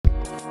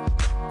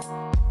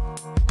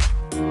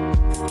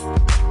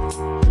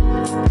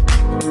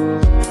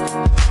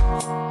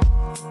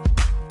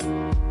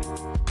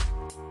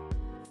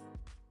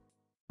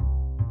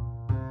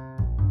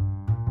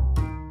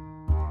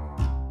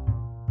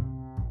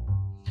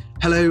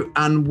Hello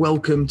and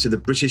welcome to the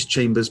British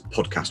Chamber's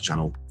podcast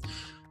channel.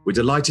 We're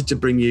delighted to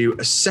bring you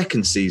a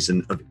second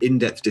season of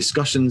in-depth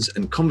discussions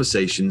and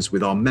conversations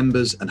with our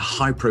members and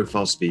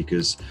high-profile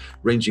speakers,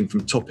 ranging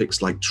from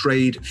topics like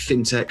trade,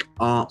 fintech,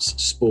 arts,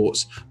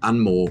 sports, and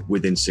more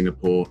within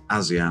Singapore,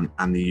 ASEAN,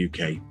 and the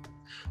UK.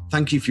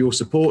 Thank you for your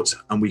support,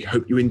 and we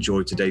hope you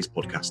enjoy today's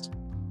podcast.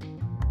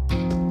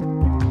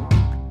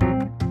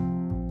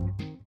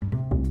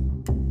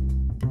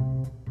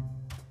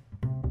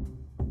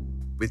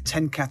 With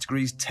 10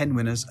 categories, 10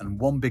 winners, and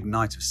one big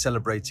night of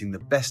celebrating the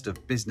best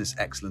of business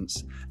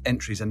excellence,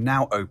 entries are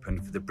now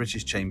open for the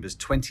British Chamber's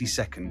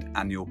 22nd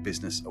Annual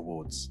Business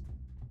Awards.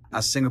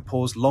 As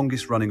Singapore's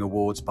longest-running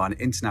awards by an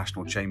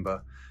international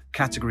chamber,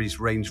 categories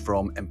range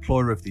from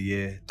Employer of the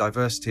Year,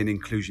 Diversity and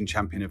Inclusion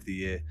Champion of the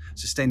Year,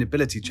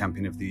 Sustainability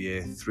Champion of the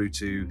Year, through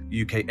to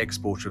UK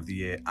Exporter of the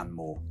Year and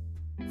more.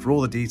 For all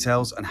the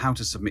details and how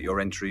to submit your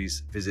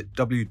entries, visit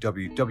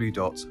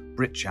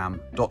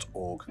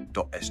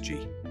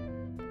www.britcham.org.sg.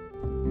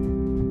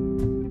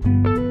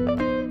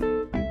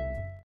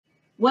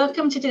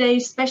 Welcome to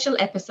today's special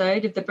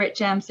episode of the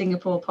BritCham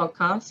Singapore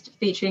podcast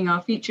featuring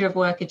our Future of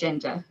Work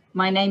agenda.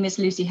 My name is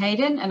Lucy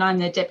Hayden and I'm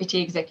the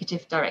Deputy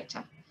Executive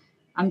Director.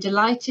 I'm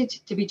delighted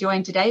to be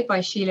joined today by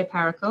Sheila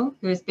Paracle,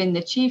 who has been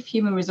the Chief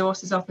Human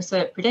Resources Officer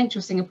at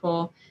Prudential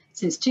Singapore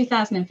since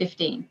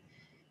 2015.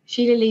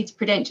 Sheila leads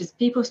Prudential's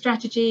people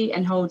strategy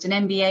and holds an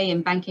MBA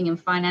in Banking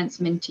and Finance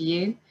from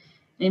NTU.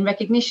 In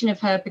recognition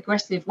of her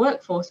progressive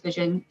workforce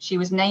vision, she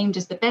was named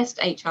as the best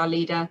HR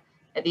leader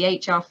at the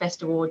HR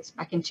Fest Awards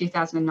back in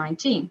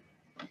 2019.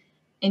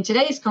 In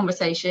today's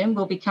conversation,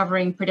 we'll be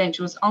covering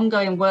Prudential's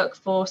ongoing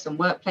workforce and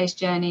workplace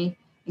journey,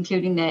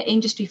 including their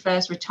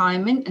industry-first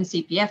retirement and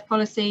CPF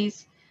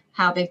policies,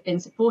 how they've been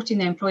supporting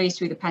their employees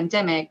through the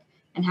pandemic,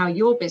 and how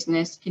your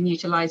business can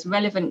utilise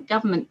relevant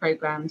government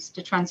programmes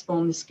to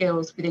transform the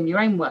skills within your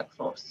own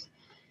workforce.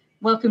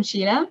 Welcome,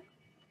 Sheila.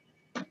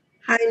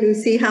 Hi,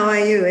 Lucy. How are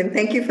you? And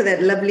thank you for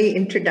that lovely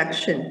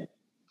introduction.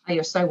 Oh,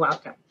 you're so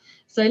welcome.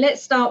 So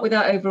let's start with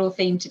our overall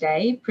theme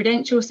today.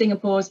 Prudential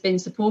Singapore has been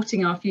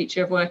supporting our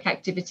Future of Work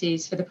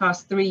activities for the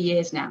past 3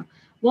 years now.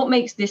 What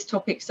makes this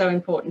topic so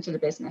important to the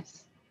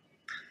business?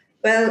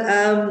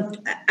 Well,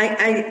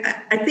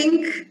 I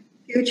think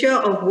Future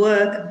of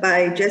Work,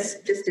 by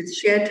just its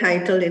sheer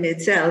title in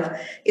itself,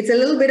 it's a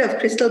little bit of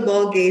crystal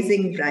ball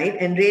gazing, right?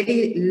 And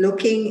really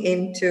looking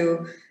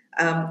into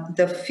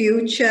the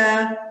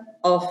future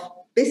of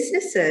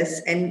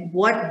businesses and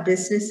what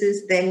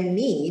businesses then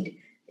need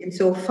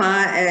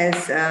insofar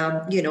as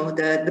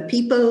the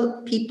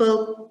people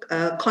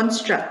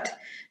construct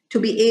to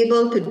be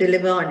able to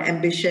deliver on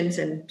ambitions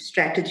and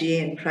strategy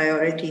and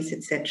priorities,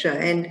 etc.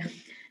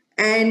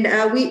 And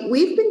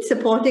we've been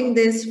supporting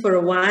this for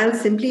a while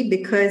simply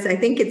because I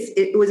think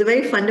it was a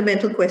very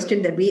fundamental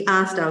question that we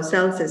asked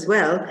ourselves as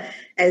well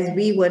as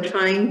we were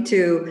trying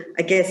to,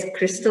 I guess,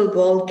 crystal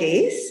ball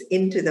gaze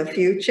into the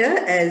future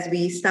as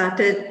we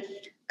started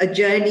a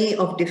journey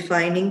of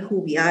defining who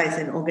we are as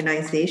an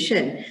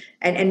organization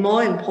and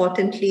more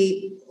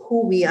importantly,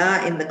 who we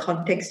are in the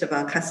context of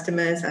our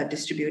customers, our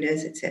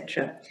distributors,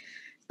 etc.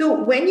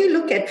 So when you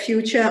look at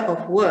future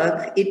of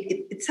work,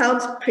 it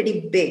sounds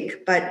pretty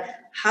big, but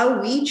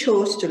how we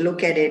chose to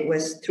look at it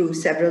was through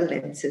several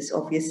lenses,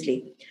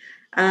 obviously.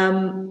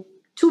 To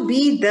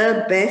be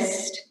the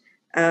best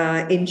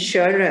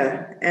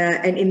insurer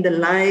and in the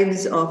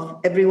lives of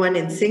everyone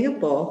in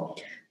Singapore,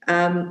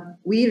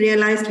 we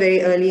realized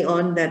very early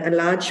on that a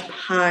large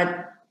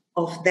part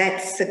of that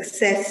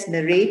success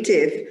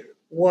narrative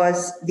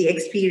was the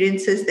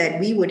experiences that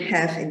we would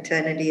have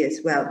internally as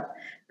well,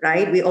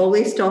 right? We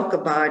always talk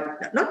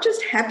about not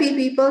just happy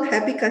people,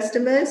 happy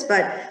customers,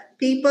 but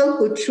people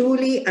who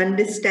truly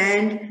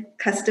understand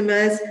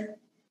customers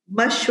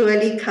must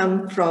surely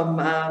come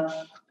from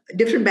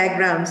different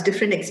backgrounds,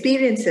 different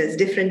experiences,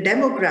 different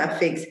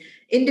demographics,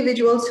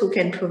 individuals who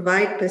can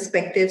provide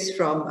perspectives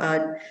from,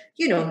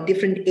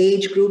 different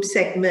age group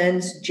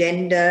segments,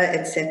 gender,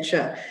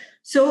 etc.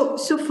 So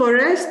for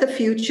us, the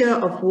future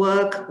of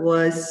work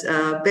was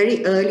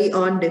very early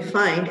on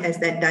defined as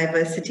that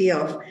diversity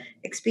of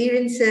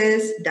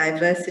experiences,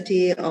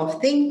 diversity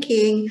of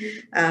thinking,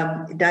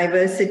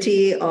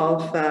 diversity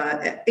of,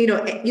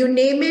 you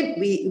name it.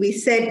 We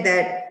said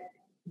that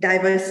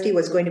diversity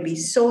was going to be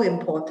so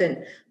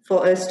important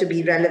for us to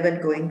be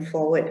relevant going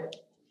forward.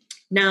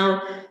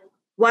 Now,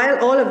 while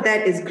all of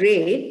that is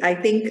great, I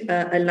think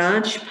a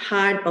large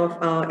part of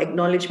our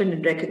acknowledgement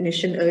and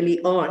recognition early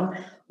on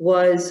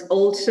was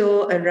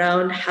also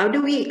around how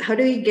do we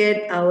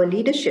get our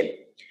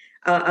leadership,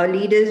 our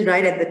leaders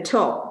right at the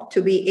top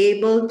to be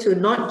able to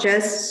not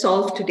just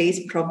solve today's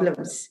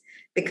problems,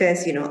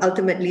 because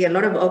ultimately a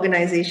lot of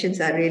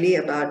organizations are really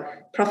about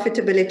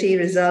profitability,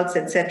 results,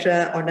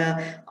 etc. on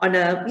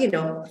a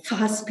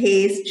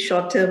fast-paced,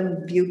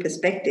 short-term view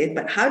perspective.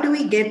 But how do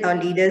we get our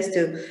leaders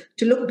to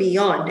look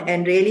beyond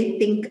and really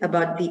think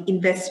about the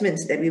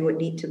investments that we would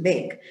need to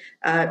make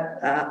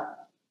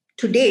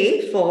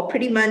today for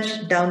pretty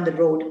much down the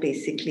road,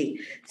 basically.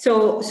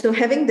 So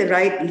having the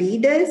right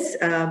leaders,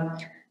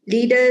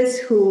 leaders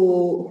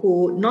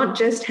who not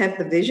just have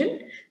the vision,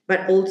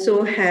 but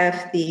also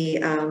have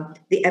the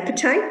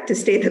appetite to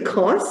stay the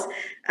course.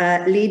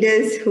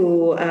 Leaders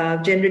who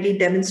generally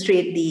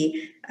demonstrate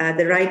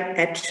the right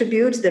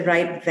attributes, the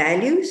right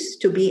values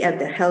to be at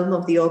the helm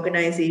of the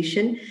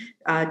organization,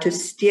 to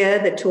steer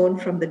the tone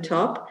from the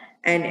top,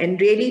 and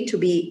really to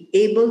be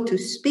able to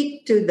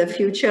speak to the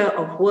future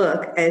of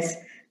work as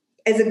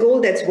a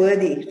goal that's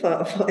worthy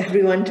for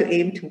everyone to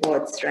aim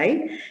towards,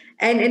 right?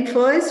 And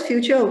for us,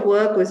 future of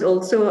work was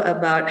also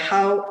about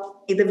how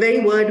the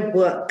very word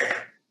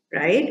work,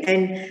 right?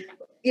 And,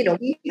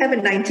 we have a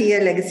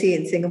 90-year legacy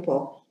in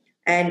Singapore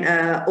and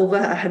over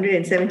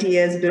 170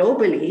 years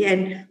globally.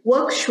 And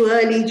work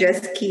surely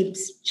just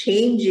keeps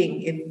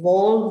changing,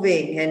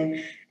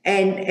 evolving.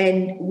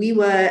 And we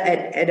were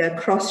at a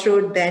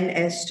crossroad then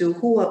as to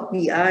who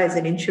we are as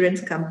an insurance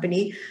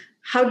company.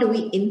 How do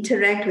we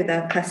interact with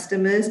our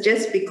customers?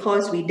 Just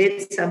because we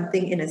did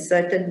something in a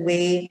certain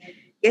way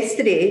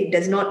yesterday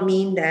does not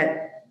mean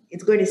that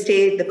it's going to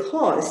stay the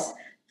course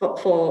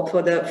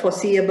for the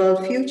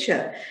foreseeable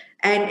future.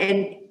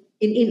 And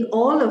in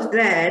all of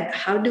that,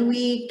 how do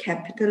we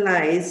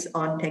capitalize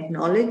on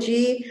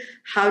technology?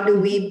 How do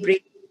we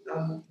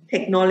bring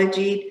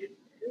technology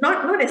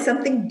not as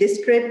something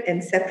disparate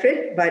and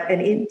separate, but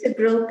an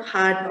integral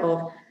part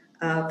of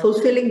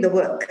fulfilling the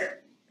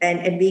work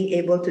and being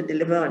able to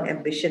deliver on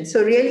ambition?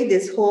 So really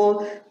this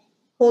whole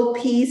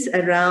piece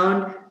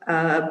around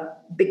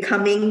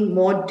becoming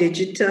more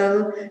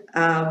digital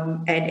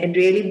and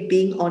really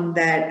being on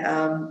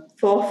that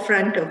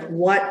forefront of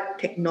what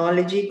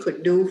technology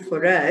could do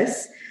for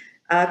us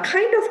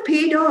kind of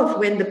paid off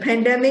when the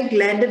pandemic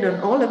landed on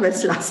all of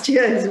us last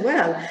year as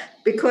well,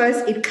 because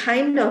it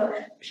kind of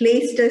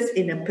placed us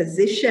in a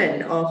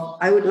position of,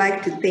 I would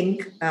like to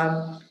think,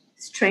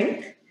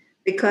 strength,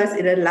 because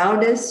it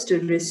allowed us to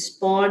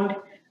respond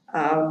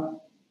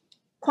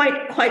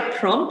quite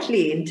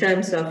promptly in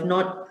terms of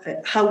not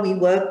how we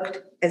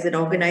worked as an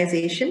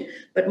organization,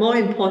 but more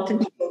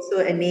importantly, also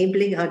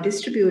enabling our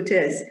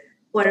distributors,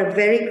 who are a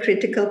very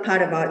critical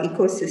part of our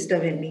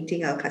ecosystem in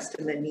meeting our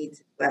customer needs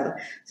as well.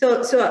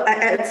 So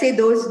I'd say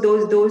those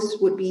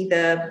would be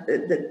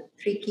the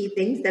three key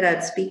things that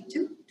I'd speak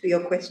to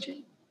your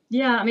question.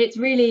 Yeah, I mean, it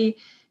really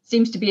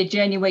seems to be a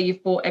journey where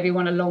you've brought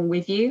everyone along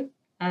with you.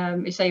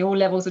 You say all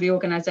levels of the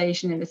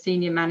organization and the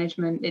senior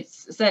management.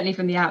 It's certainly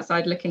from the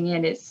outside looking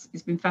in, it's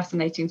been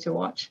fascinating to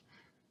watch.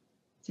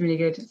 It's really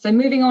good. So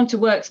moving on to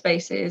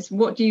workspaces,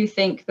 what do you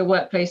think the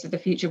workplace of the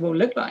future will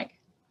look like?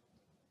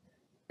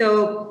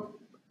 So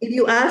if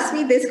you asked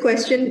me this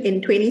question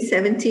in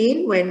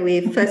 2017, when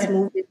we first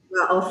moved into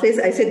our office,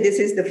 I said, this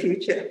is the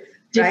future.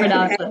 Different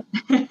right? answer.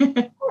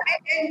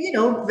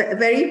 And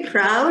very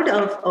proud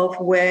of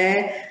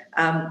where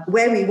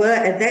we were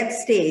at that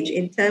stage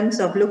in terms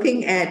of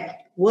looking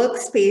at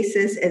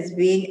workspaces as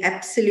being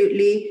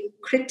absolutely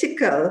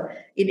critical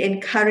in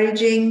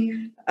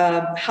encouraging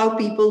how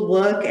people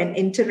work and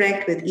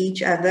interact with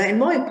each other, and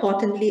more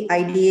importantly,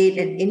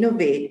 ideate and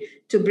innovate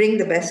to bring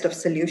the best of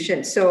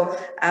solutions. So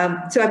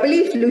I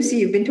believe, Lucy,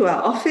 you've been to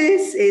our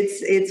office.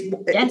 It's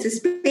a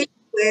space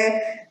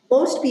where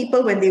most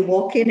people, when they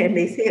walk in and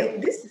they say,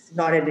 oh, this is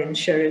not an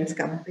insurance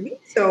company.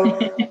 So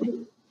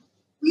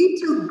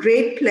we took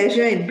great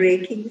pleasure in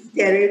breaking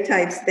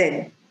stereotypes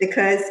then,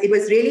 because it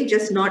was really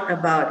just not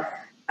about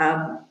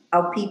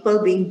our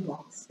people being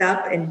boxed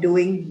up and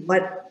doing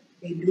what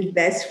they do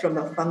best from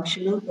a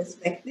functional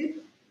perspective,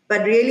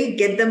 but really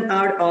get them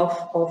out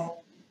of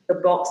the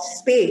boxed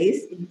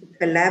space into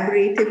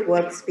collaborative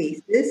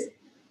workspaces,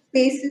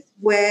 spaces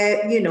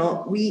where,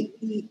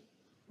 we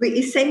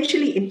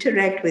essentially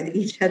interact with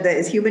each other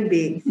as human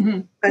beings,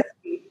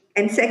 firstly,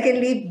 and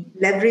secondly,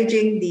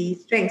 leveraging the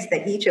strengths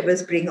that each of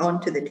us bring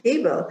onto the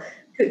table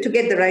to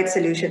get the right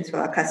solutions for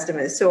our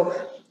customers. So,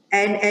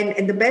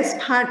 and the best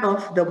part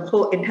of the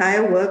whole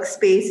entire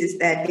workspace is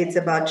that it's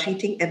about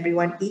treating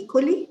everyone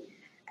equally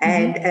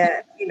and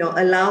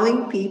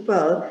allowing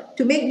people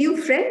to make new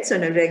friends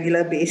on a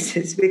regular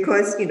basis,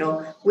 because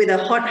with a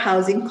hot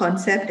housing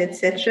concept,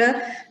 etc.,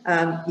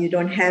 you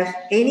don't have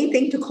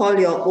anything to call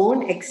your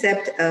own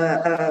except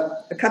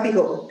a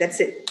cubbyhole. That's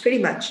it, pretty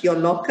much, your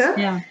locker.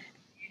 Yeah.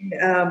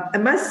 I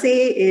must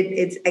say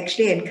it's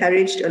actually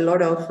encouraged a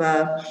lot of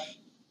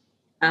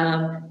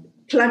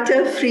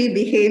clutter-free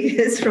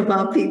behaviors from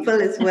our people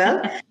as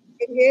well.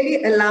 And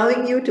really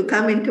allowing you to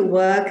come into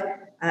work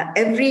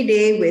every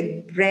day with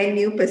brand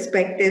new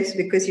perspectives,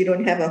 because you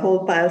don't have a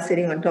whole pile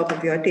sitting on top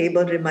of your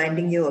table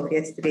reminding you of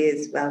yesterday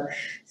as well.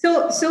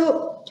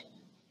 So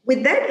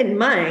with that in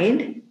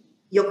mind,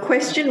 your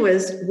question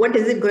was, what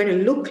is it going to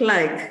look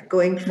like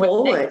going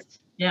forward? Next?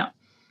 Yeah.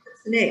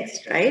 What's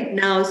next, right?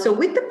 Now, so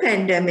with the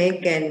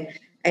pandemic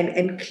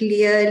and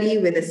clearly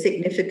with a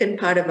significant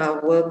part of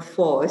our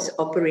workforce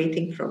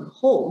operating from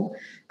home,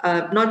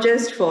 not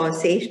just for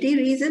safety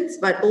reasons,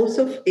 but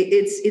also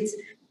it's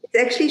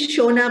actually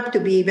shown up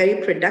to be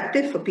very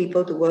productive for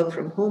people to work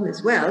from home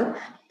as well.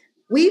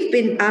 We've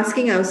been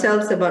asking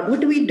ourselves about what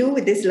do we do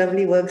with this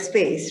lovely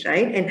workspace,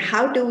 right? And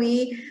how do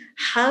we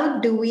how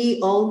do we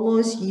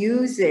almost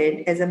use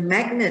it as a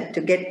magnet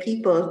to get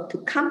people to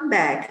come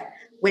back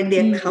when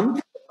they're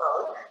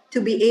comfortable,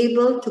 to be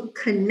able to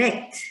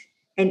connect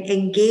and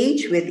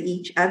engage with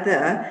each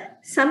other,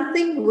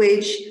 something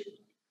which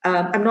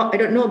I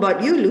don't know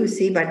about you,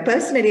 Lucy, but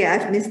personally,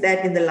 I've missed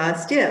that in the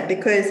last year,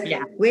 because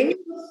when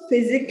you're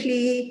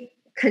physically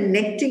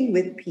connecting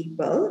with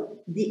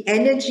people, the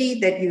energy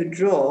that you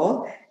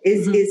draw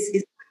is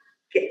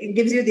it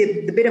gives you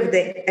the bit of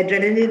the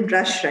adrenaline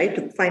rush, right?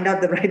 To find out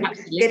the right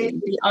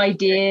the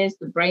ideas,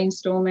 the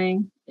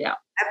brainstorming. Yeah.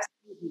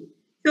 Absolutely.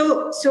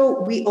 So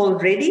we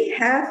already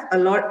have a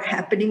lot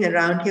happening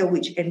around here,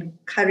 which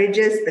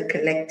encourages the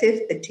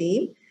collective, the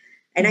team.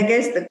 And I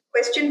guess the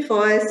question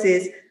for us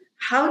is,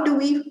 how do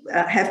we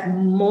have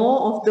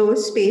more of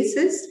those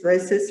spaces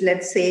versus,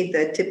 let's say,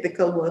 the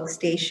typical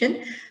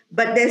workstation?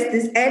 But there's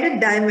this added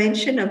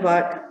dimension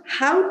about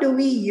how do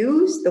we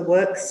use the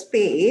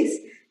workspace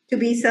to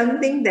be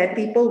something that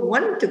people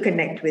want to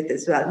connect with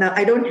as well. Now,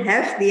 I don't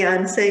have the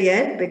answer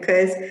yet,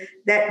 because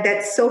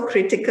that's so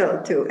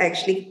critical to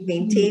actually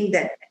maintain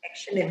that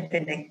connection and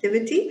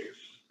connectivity.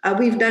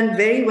 We've done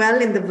very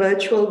well in the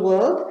virtual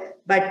world,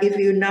 but if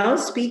you now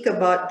speak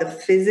about the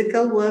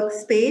physical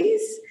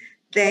workspace,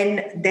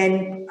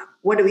 then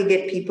what do we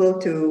get people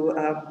to,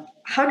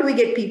 how do we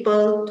get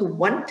people to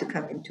want to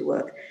come into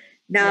work?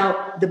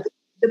 Now, the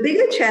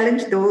bigger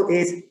challenge, though,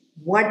 is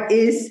what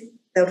is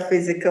the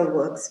physical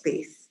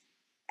workspace?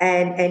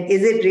 And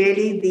is it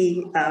really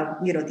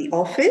the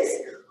office,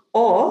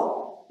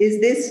 or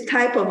is this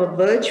type of a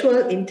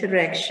virtual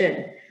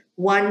interaction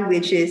one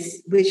which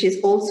is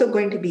also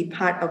going to be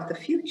part of the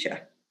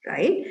future,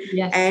 right?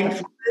 Yes. And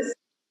for us,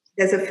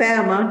 there's a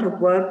fair amount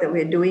of work that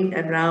we're doing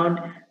around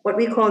what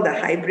we call the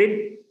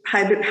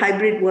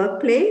hybrid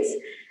workplace,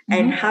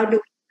 and how do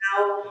we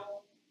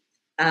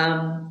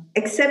now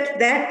accept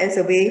that as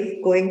a way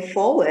of going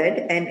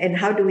forward, and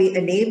how do we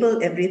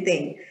enable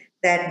everything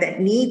that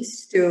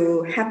needs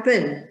to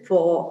happen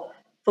for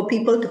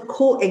people to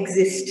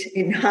coexist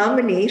in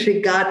harmony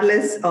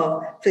regardless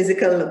of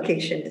physical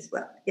location as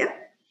well. Yeah.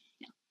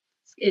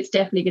 It's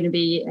definitely going to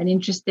be an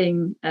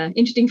interesting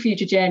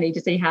future journey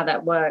to see how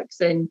that works.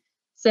 And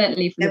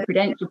certainly from the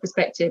Prudential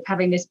perspective,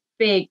 having this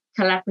big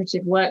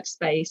collaborative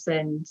workspace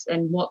and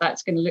what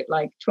that's going to look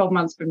like 12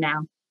 months from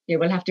now,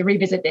 we'll have to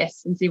revisit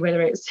this and see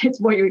whether it's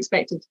what you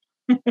expected.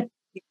 Let's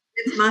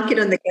mark it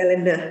on the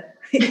calendar.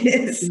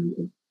 Yes.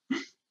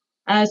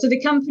 So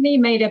the company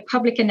made a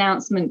public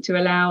announcement to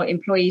allow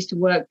employees to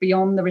work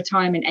beyond the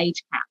retirement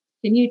age cap.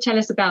 Can you tell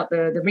us about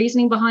the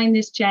reasoning behind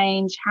this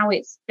change, how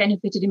it's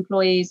benefited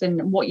employees,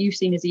 and what you've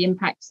seen as the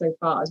impact so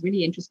far? It's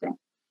really interesting.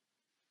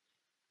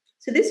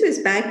 So this was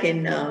back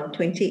in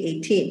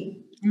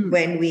 2018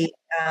 when we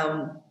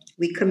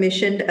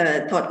commissioned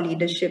a thought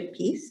leadership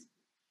piece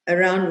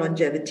around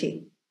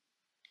longevity.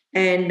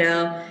 And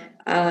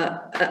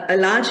a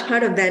large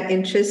part of that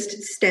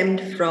interest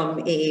stemmed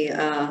from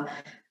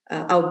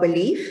our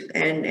belief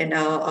and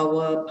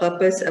our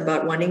purpose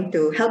about wanting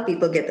to help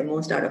people get the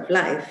most out of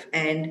life.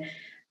 And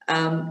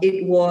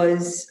it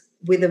was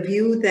with a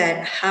view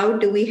that how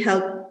do we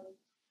help,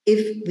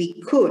 if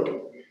we could,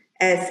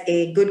 as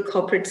a good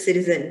corporate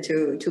citizen,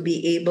 to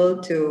be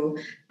able to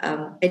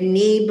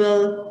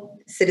enable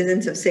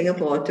citizens of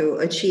Singapore to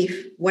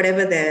achieve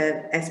whatever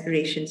their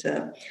aspirations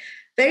are.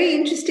 Very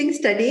interesting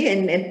study,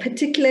 and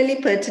particularly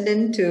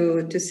pertinent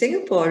to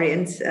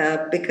Singaporeans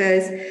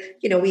because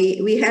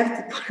we have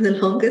one of the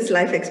longest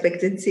life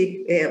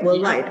expectancy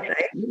worldwide,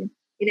 right? In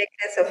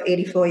excess of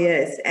 84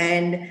 years,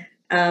 and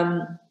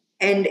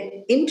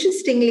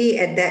interestingly,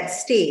 at that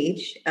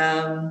stage,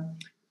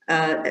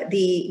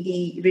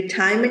 the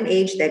retirement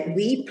age that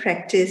we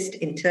practiced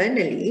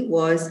internally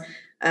was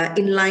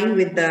in line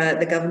with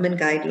the government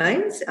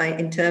guidelines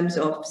in terms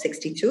of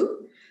 62.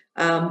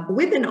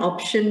 With an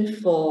option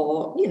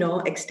for,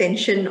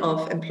 extension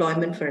of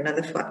employment for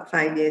another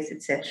 5 years,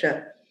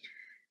 etc.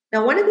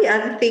 Now, one of the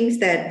other things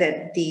that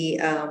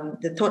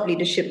the thought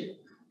leadership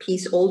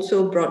piece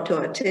also brought to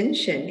our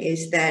attention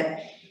is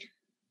that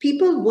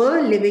people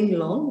were living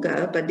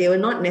longer, but they were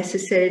not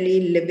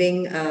necessarily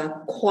living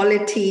a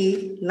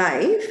quality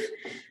life.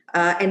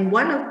 And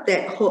one of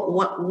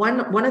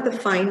the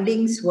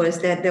findings was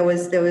that there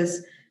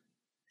was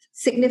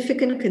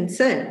significant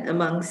concern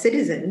among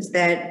citizens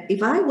that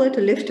if I were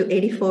to live to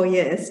 84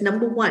 years,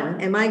 number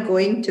one, am I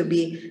going to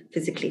be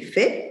physically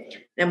fit?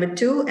 Number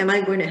two, am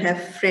I going to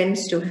have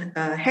friends to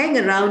hang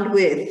around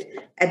with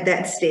at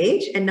that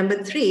stage? And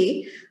number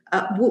three,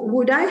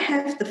 would I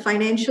have the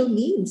financial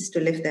means to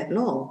live that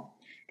long?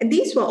 And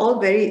these were all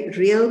very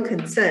real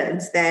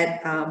concerns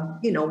that,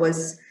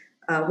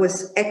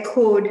 was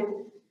echoed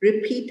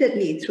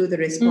repeatedly through the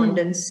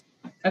respondents.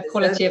 A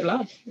quality of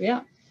life,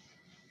 yeah.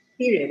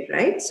 Period,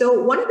 right? So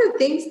one of the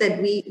things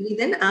that we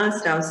then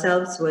asked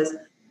ourselves was,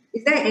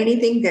 is there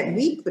anything that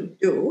we could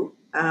do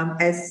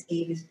as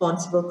a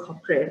responsible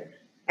corporate?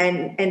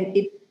 And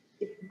it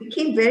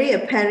became very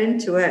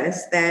apparent to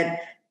us that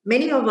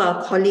many of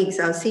our colleagues,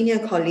 our senior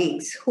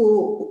colleagues,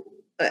 who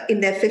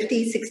in their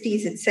 50s,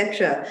 60s,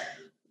 etc.,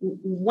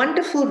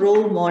 wonderful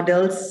role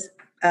models,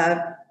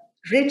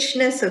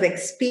 richness of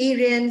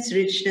experience,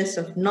 richness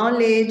of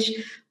knowledge.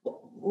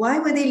 Why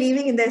were they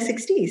leaving in their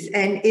 60s?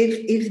 And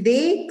if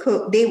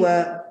they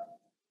were,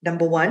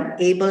 number one,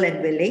 able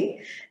and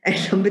willing,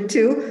 and number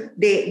two,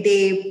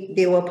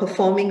 they were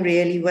performing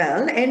really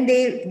well, and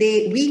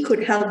we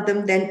could help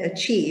them then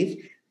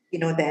achieve,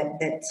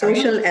 that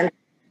social and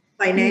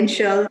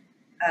financial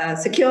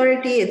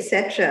security,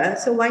 etc.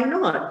 So why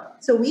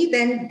not? So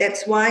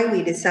that's why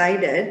we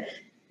decided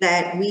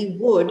that we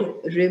would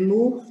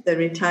remove the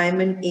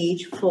retirement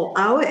age for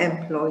our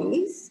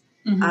employees,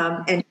 and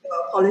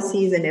our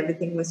policies and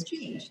everything was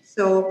changed.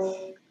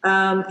 So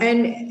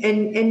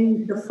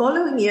and the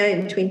following year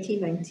in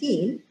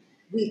 2019,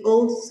 we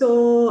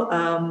also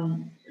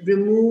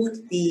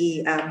removed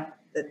the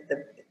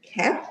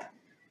cap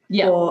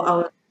for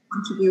our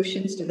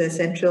contributions to the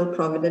Central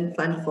Provident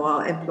Fund for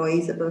our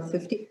employees above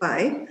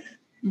 55.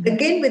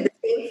 Again, with the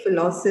same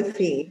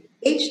philosophy,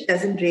 age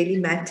doesn't really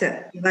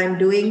matter. If I'm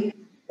doing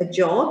a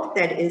job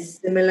that is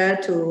similar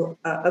to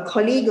a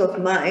colleague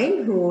of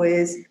mine who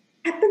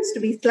happens to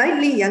be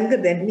slightly younger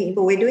than me,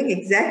 but we're doing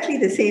exactly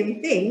the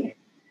same thing,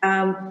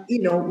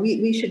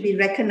 we should be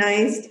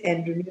recognized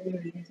and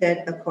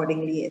remunerated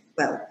accordingly as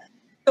well.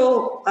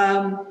 So,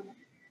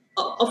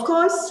 of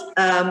course,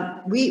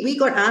 we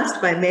got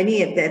asked by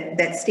many at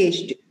that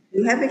stage, do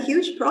you have a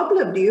huge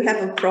problem? Do you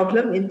have a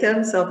problem in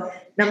terms of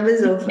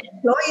numbers of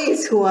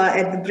employees who are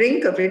at the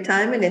brink of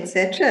retirement,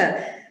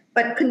 etc.?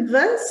 But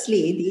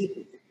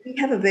conversely, we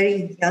have a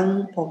very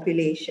young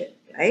population,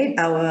 right?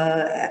 Our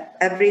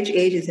average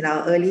age is in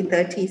our early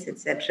 30s,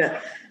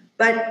 etc.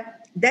 But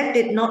that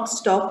did not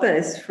stop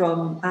us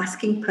from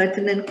asking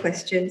pertinent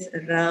questions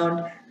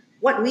around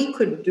what we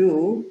could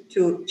do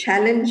to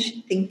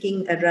challenge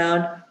thinking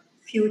around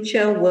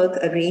future work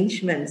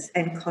arrangements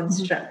and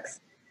constructs.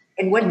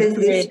 And what does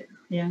this...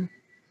 Yeah,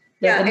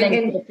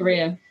 and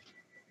career.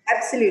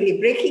 Absolutely.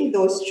 Breaking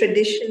those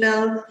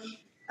traditional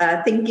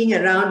thinking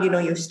around,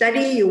 you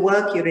study, you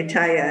work, you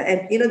retire.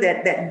 And,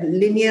 that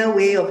linear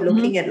way of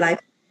looking at life.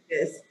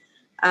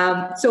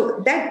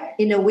 So that,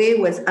 in a way,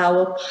 was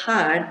our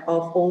part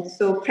of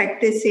also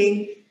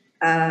practicing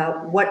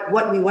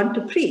what we want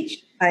to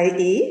preach,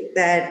 i.e.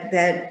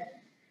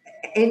 that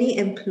any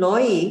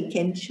employee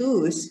can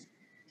choose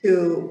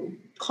to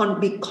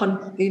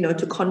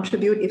to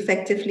contribute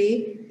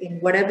effectively in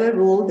whatever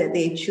role that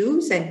they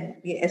choose, and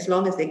as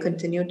long as they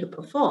continue to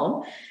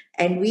perform.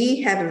 And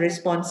we have a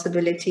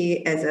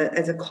responsibility as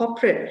a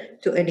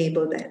corporate to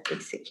enable that,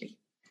 basically.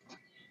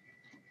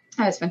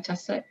 That's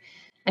fantastic.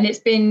 And it's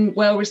been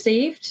well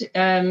received.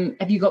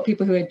 Have you got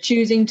people who are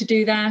choosing to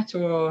do that,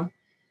 or?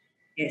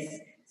 Yes.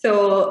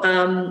 So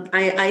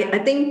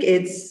I think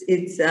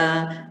it's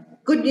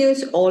good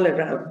news all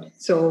around.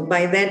 So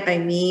by that I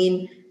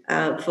mean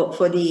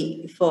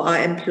for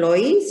our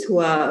employees who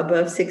are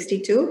above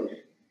 62,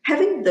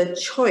 having the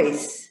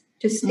choice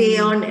to stay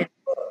on and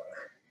work.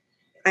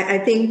 I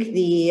think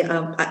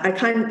I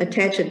can't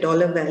attach a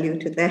dollar value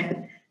to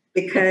that,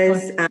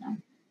 because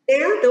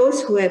there are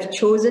those who have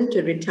chosen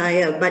to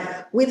retire,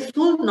 but with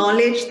full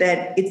knowledge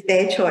that it's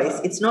their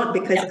choice. It's not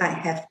because I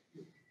have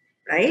to,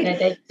 right?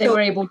 Yeah, they were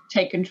able to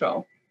take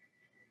control.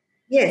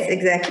 Yes,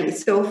 exactly.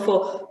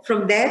 So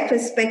from their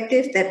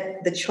perspective,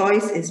 that the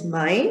choice is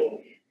mine,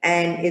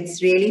 and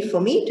it's really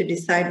for me to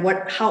decide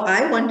how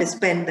I want to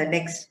spend the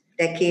next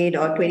decade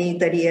or 20,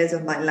 30 years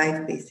of my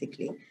life,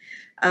 basically.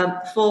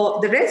 For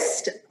the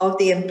rest of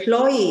the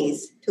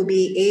employees to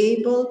be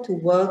able to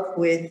work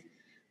with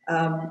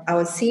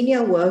our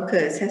senior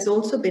workers has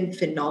also been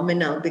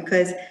phenomenal,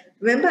 because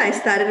remember I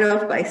started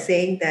off by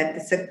saying that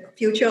the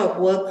future of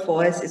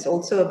workforce is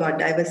also about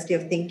diversity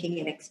of thinking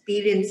and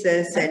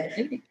experiences and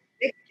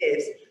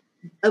perspectives.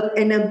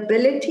 An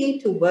ability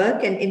to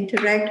work and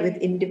interact with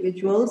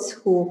individuals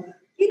who,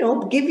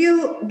 give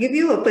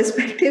you a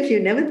perspective you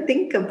never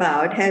think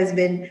about has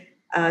been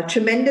a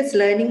tremendous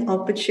learning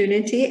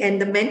opportunity,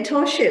 and the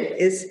mentorship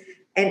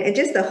and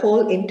just the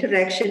whole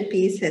interaction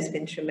piece has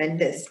been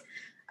tremendous.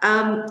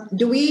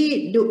 Do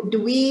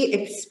we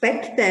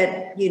expect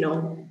that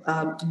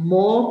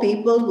more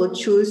people will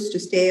choose to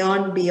stay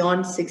on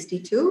beyond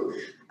 62?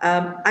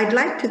 I'd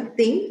like to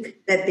think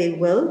that they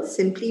will,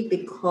 simply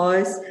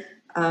because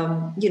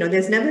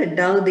there's never a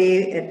dull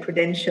day at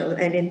Prudential,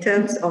 and in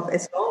terms of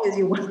as long as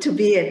you want to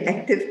be an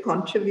active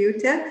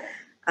contributor,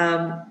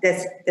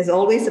 there's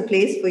always a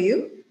place for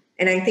you.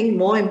 And I think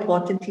more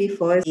importantly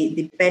for us,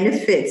 the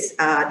benefits,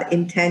 the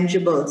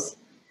intangibles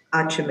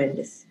are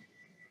tremendous.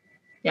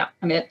 Yeah,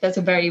 I mean, that's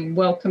a very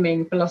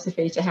welcoming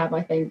philosophy to have,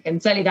 I think,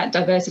 and certainly that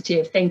diversity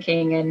of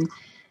thinking and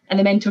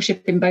the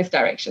mentorship in both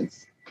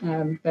directions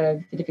for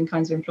the different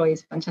kinds of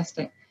employees,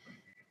 fantastic.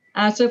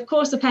 So, of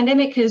course, the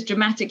pandemic has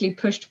dramatically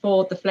pushed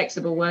forward the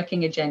flexible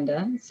working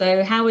agenda.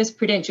 So how has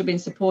Prudential been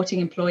supporting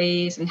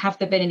employees, and have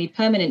there been any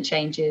permanent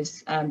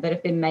changes that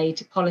have been made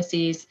to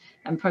policies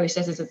and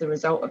processes as a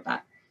result of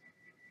that?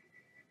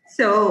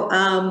 So,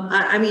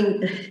 I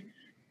mean,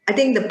 I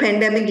think the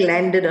pandemic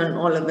landed on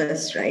all of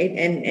us, right?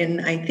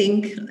 And I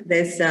think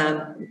there's,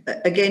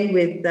 again,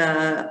 with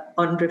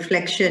on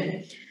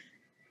reflection,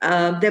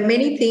 there are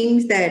many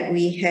things that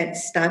we had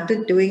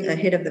started doing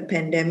ahead of the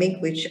pandemic,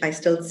 which I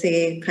still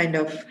say kind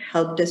of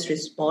helped us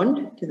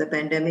respond to the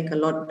pandemic a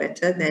lot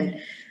better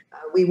than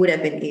we would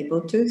have been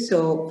able to.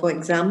 So, for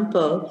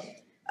example,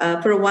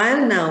 for a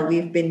while now,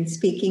 we've been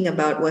speaking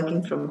about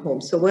working from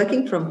home. So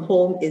working from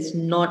home is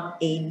not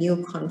a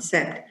new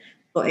concept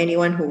for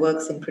anyone who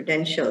works in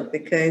Prudential,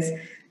 because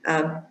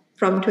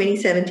from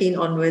 2017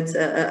 onwards,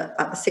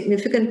 a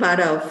significant part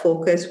of our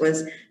focus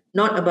was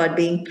not about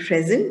being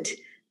present,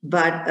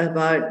 but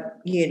about,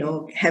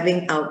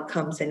 having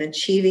outcomes and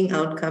achieving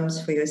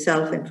outcomes for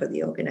yourself and for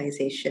the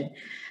organization.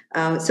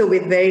 So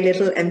with very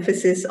little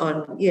emphasis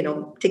on,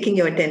 taking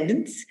your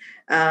attendance,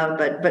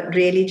 but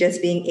really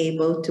just being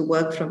able to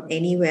work from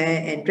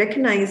anywhere and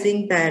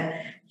recognizing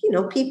that,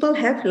 people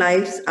have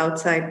lives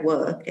outside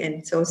work.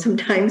 And so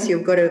sometimes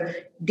you've got to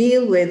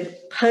deal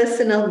with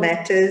personal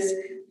matters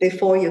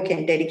before you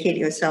can dedicate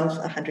yourself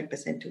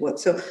 100% to work.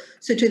 So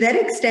to that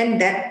extent,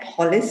 that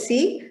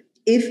policy,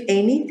 if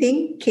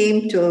anything,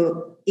 came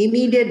to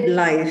immediate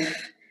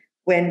life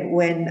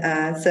when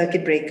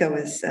circuit breaker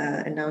was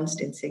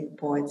announced in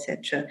Singapore,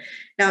 etc.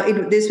 Now,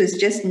 this was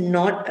just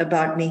not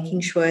about making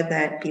sure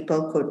that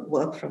people could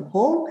work from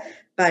home,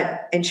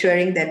 but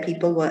ensuring that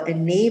people were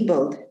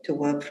enabled to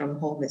work from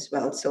home as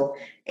well. So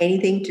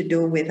anything to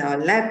do with our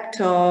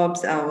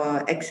laptops,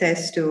 our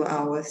access to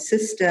our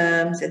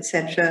systems,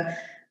 etc.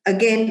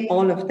 Again,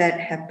 all of that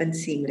happened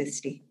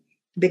seamlessly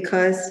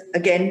because,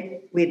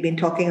 again, we'd been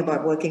talking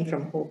about working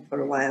from home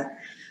for a while.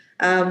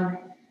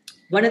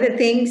 One of the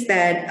things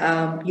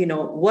that,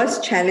 was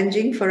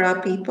challenging for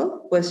our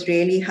people was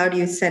really how do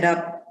you set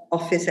up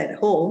office at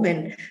home?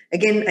 And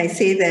again, I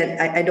say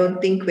that I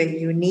don't think we're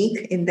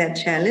unique in that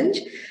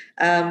challenge.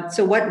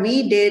 So what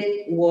we did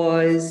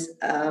was,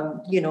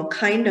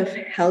 kind of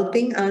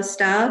helping our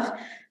staff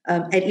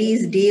at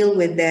least deal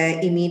with their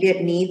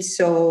immediate needs.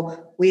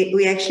 So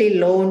we actually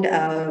loaned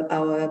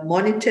our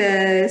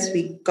monitors.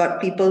 We got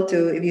people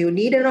to, if you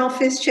need an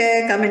office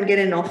chair, come and get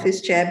an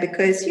office chair,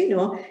 because,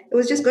 it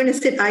was just going to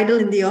sit idle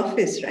in the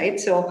office, right?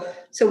 So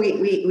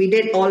we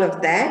did all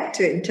of that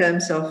in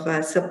terms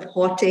of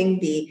supporting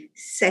the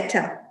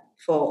setup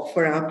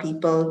for our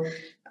people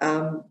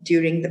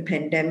during the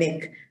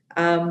pandemic.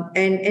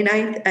 And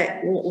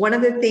I one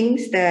of the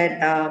things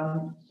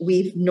that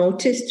we've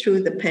noticed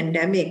through the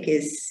pandemic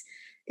is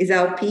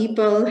our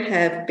people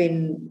have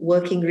been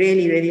working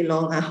really, really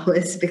long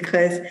hours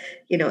because,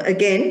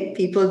 again,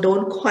 people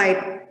don't quite,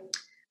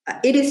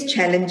 it is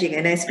challenging.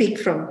 And I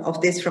speak of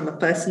this from a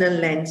personal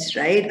lens,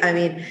 right? I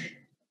mean,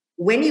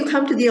 when you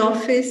come to the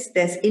office,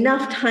 there's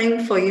enough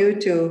time for you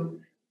to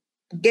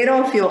get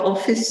off your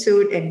office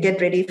suit and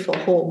get ready for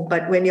home.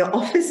 But when your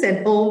office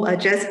and home are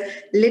just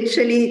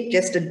literally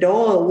just a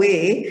door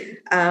away,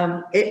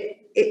 I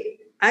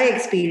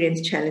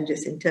experience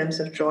challenges in terms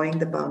of drawing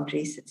the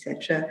boundaries,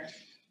 etc.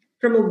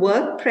 From a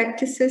work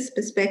practices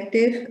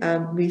perspective,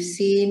 we've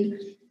seen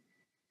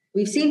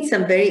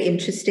some very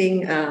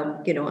interesting,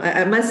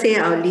 I must say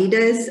our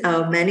leaders,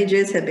 our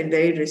managers have been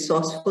very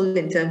resourceful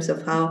in terms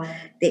of how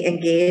they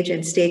engage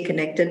and stay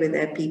connected with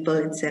their people,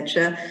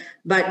 etc.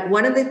 But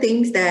one of the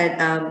things that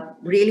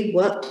really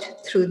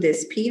worked through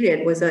this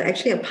period was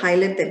actually a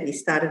pilot that we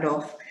started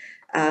off.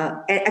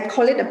 I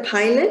call it a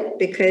pilot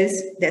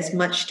because there's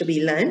much to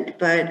be learned,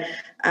 but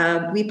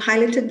we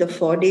piloted the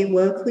 4-day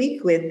work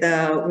week with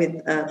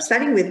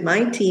starting with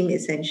my team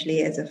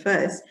essentially as a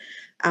first.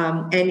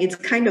 And it's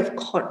kind of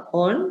caught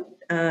on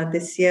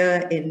this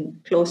year in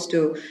close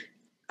to,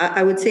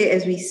 I would say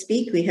as we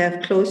speak, we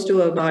have close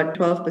to about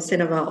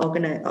 12% of our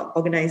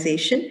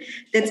organization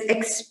that's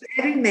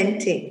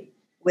experimenting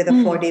with a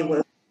 4-day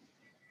work.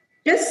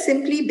 Just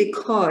simply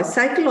because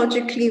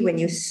psychologically, when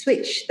you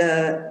switch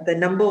the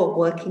number of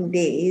working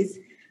days,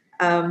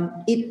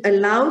 it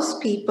allows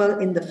people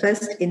in the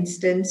first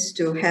instance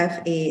to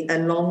have a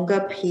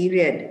longer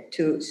period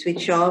to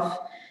switch off,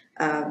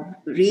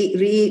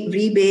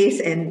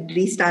 rebase and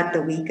restart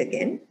the week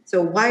again.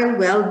 So while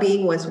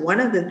well-being was one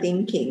of the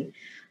thinking,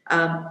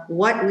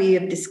 what we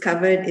have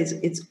discovered is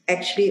it's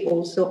actually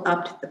also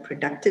upped the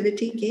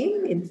productivity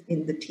game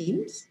in the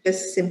teams,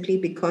 just simply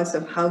because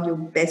of how you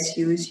best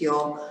use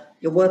your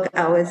work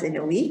hours in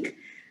a week.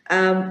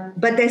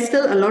 But there's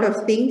still a lot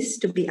of things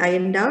to be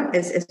ironed out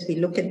as we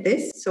look at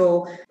this.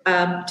 So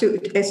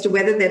as to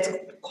whether that's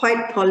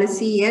quite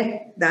policy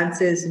yet, the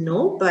answer is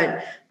no.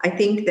 But I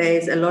think there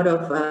is a lot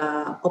of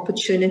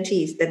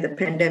opportunities that the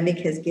pandemic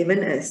has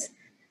given us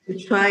to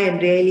try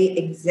and really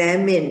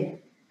examine,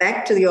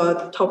 back to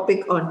your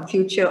topic on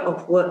future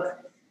of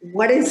work,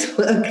 what is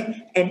work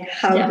and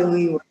how do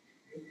we work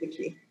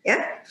quickly?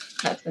 Yeah?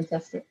 That's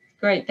fantastic.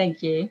 Great,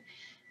 thank you.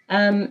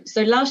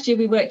 So last year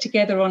we worked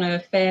together on a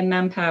Fair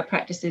Manpower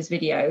Practices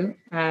video,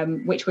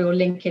 which we will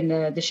link in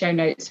the show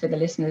notes for the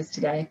listeners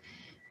today.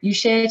 You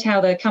shared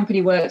how the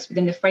company works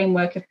within the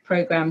framework of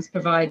programs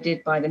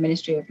provided by the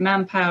Ministry of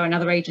Manpower and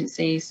other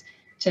agencies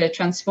to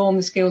transform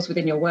the skills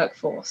within your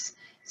workforce.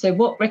 So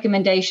what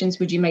recommendations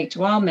would you make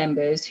to our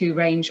members who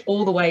range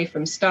all the way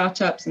from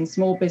startups and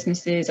small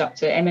businesses up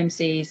to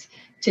MMCs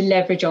to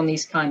leverage on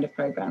these kind of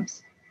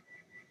programs?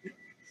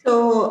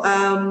 So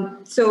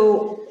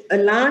a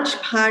large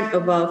part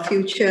of our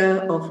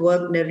future of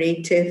work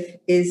narrative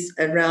is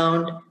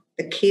around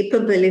the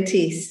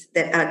capabilities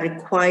that are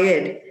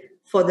required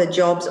for the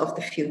jobs of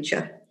the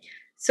future.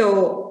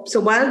 So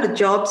while the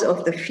jobs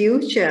of the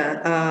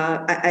future,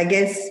 I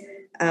guess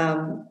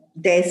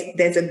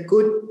there's a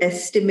good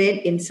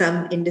estimate in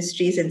some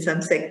industries and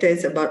some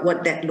sectors about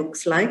what that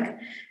looks like.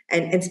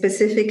 And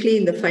specifically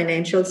in the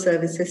financial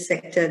services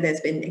sector,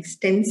 there's been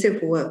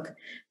extensive work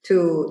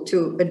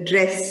to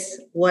address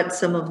what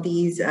some of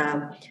these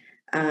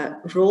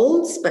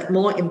roles, but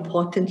more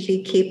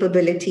importantly,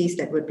 capabilities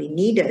that would be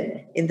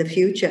needed in the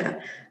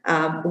future,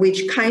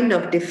 which kind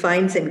of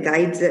defines and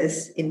guides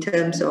us in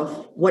terms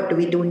of what do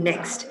we do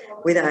next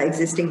with our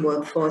existing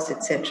workforce,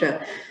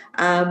 etc.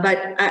 But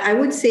I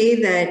would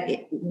say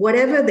that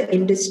whatever the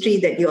industry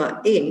that you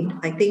are in,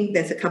 I think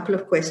there's a couple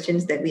of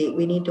questions that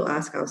we need to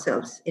ask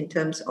ourselves in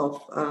terms of,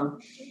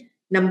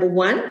 number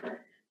one,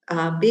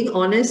 being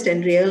honest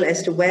and real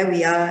as to where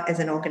we are as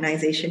an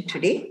organization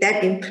today.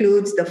 That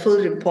includes the full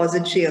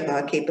repository of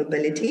our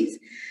capabilities.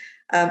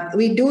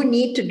 We do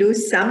need to do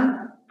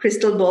some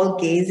crystal ball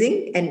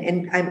gazing,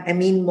 and I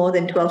mean more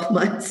than 12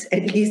 months,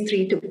 at least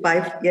 3 to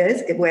 5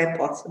 years, where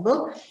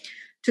possible,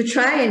 to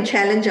try and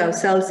challenge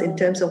ourselves in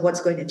terms of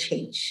what's going to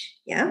change.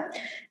 Yeah.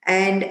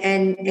 And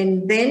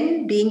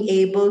then being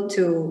able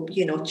to,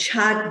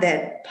 chart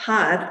that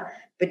path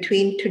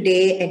between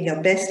today and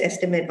your best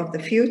estimate of the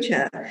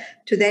future,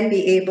 to then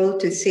be able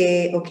to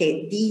say,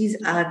 okay, these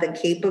are the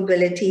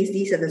capabilities,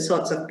 these are the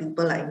sorts of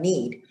people I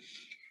need.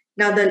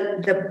 Now,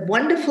 the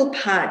wonderful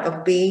part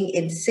of being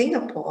in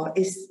Singapore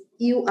is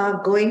you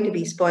are going to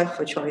be spoiled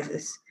for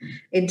choices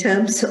in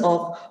terms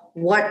of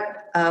where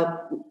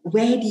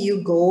do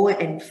you go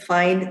and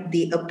find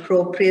the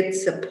appropriate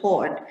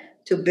support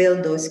to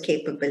build those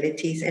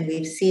capabilities. And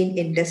we've seen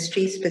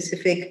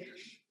industry-specific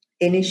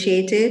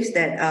initiatives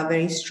that are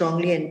very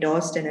strongly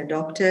endorsed and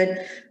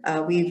adopted.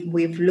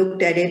 We've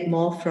looked at it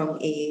more from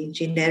a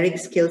generic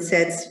skill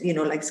sets,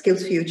 like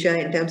Skills Future,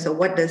 in terms of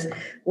what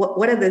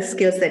are the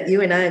skills that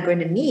you and I are going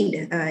to need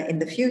in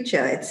the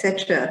future,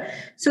 etc.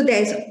 So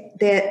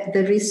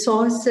the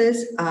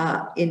resources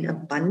are in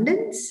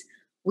abundance.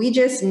 We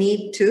just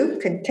need to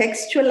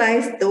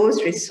contextualize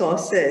those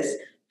resources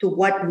to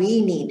what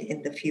we need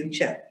in the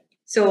future.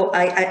 So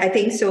I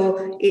think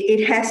so.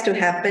 It has to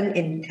happen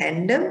in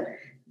tandem.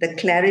 The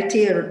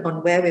clarity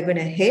on where we're going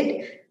to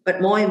head,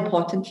 but more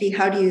importantly,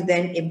 how do you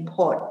then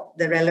import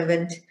the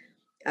relevant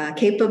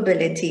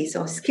capabilities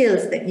or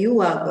skills that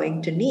you are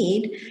going to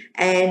need?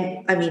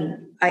 And I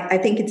mean, I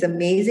think it's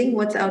amazing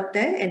what's out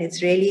there, and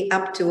it's really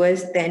up to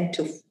us then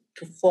to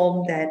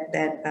form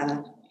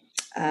that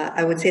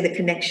I would say the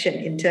connection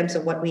in terms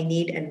of what we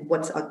need and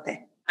what's out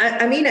there.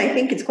 I mean, I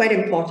think it's quite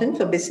important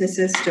for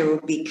businesses to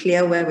be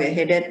clear where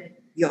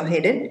you're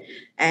headed,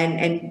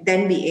 and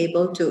then be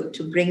able to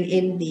bring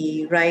in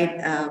the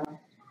right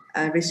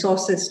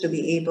resources to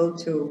be able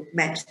to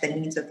match the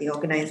needs of the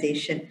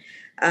organization.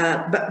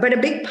 But a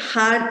big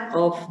part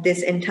of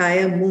this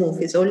entire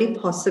move is only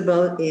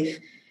possible if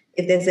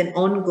there's an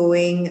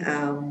ongoing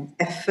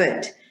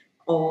effort,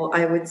 or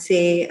I would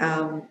say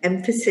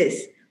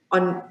emphasis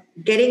on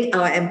getting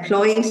our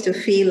employees to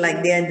feel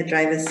like they're in the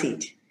driver's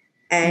seat.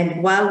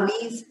 And while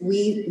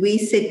we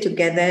sit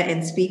together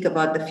and speak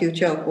about the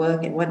future of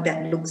work and what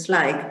that looks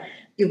like,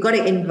 you've got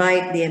to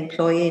invite the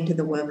employee into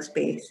the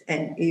workspace,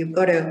 and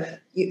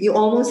you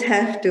almost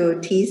have to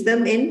tease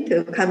them in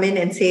to come in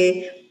and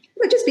say,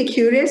 well, just be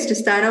curious to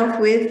start off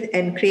with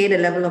and create a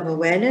level of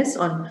awareness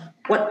on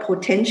what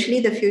potentially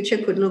the future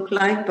could look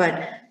like.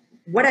 But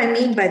what I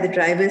mean by the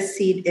driver's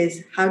seat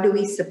is, how do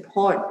we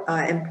support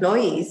our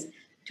employees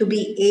to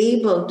be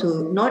able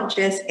to not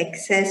just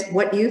access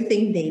what you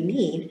think they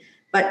need,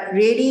 but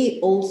really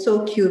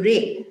also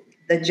curate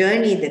the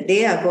journey that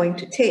they are going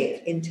to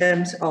take in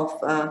terms of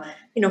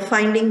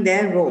finding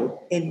their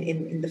role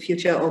in the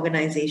future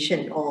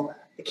organization, or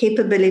the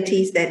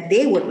capabilities that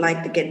they would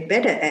like to get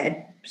better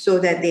at, so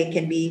that they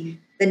can be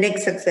the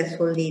next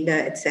successful leader,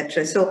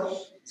 etc. So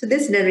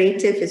this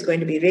narrative is going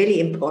to be really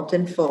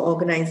important for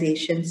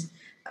organizations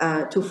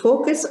to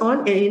focus on,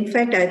 and in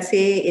fact, I'd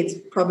say it's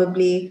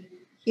probably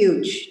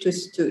huge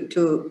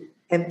to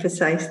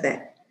emphasize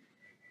that.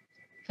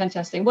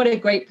 Fantastic. What a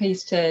great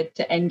piece to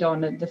end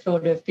on, the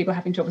thought of people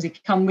having to obviously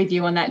come with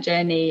you on that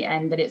journey,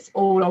 and that it's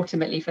all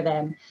ultimately for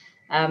them.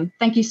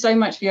 Thank you so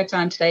much for your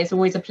time today. It's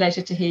always a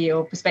pleasure to hear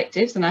your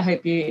perspectives, and I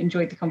hope you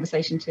enjoyed the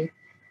conversation too.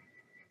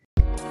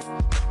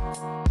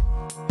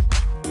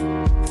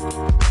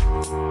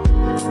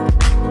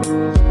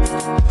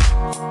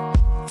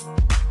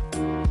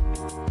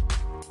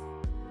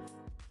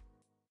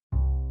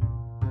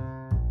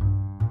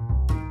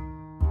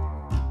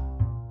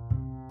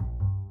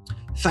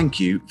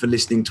 Thank you for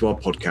listening to our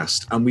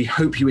podcast, and we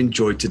hope you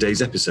enjoyed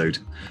today's episode.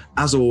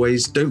 As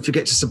always, don't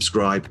forget to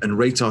subscribe and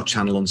rate our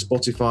channel on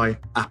Spotify,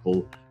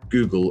 Apple,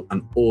 Google,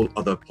 and all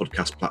other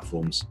podcast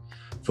platforms.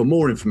 For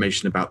more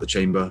information about the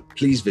Chamber,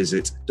 please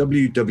visit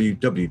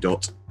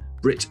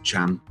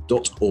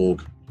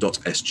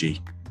www.britcham.org.sg.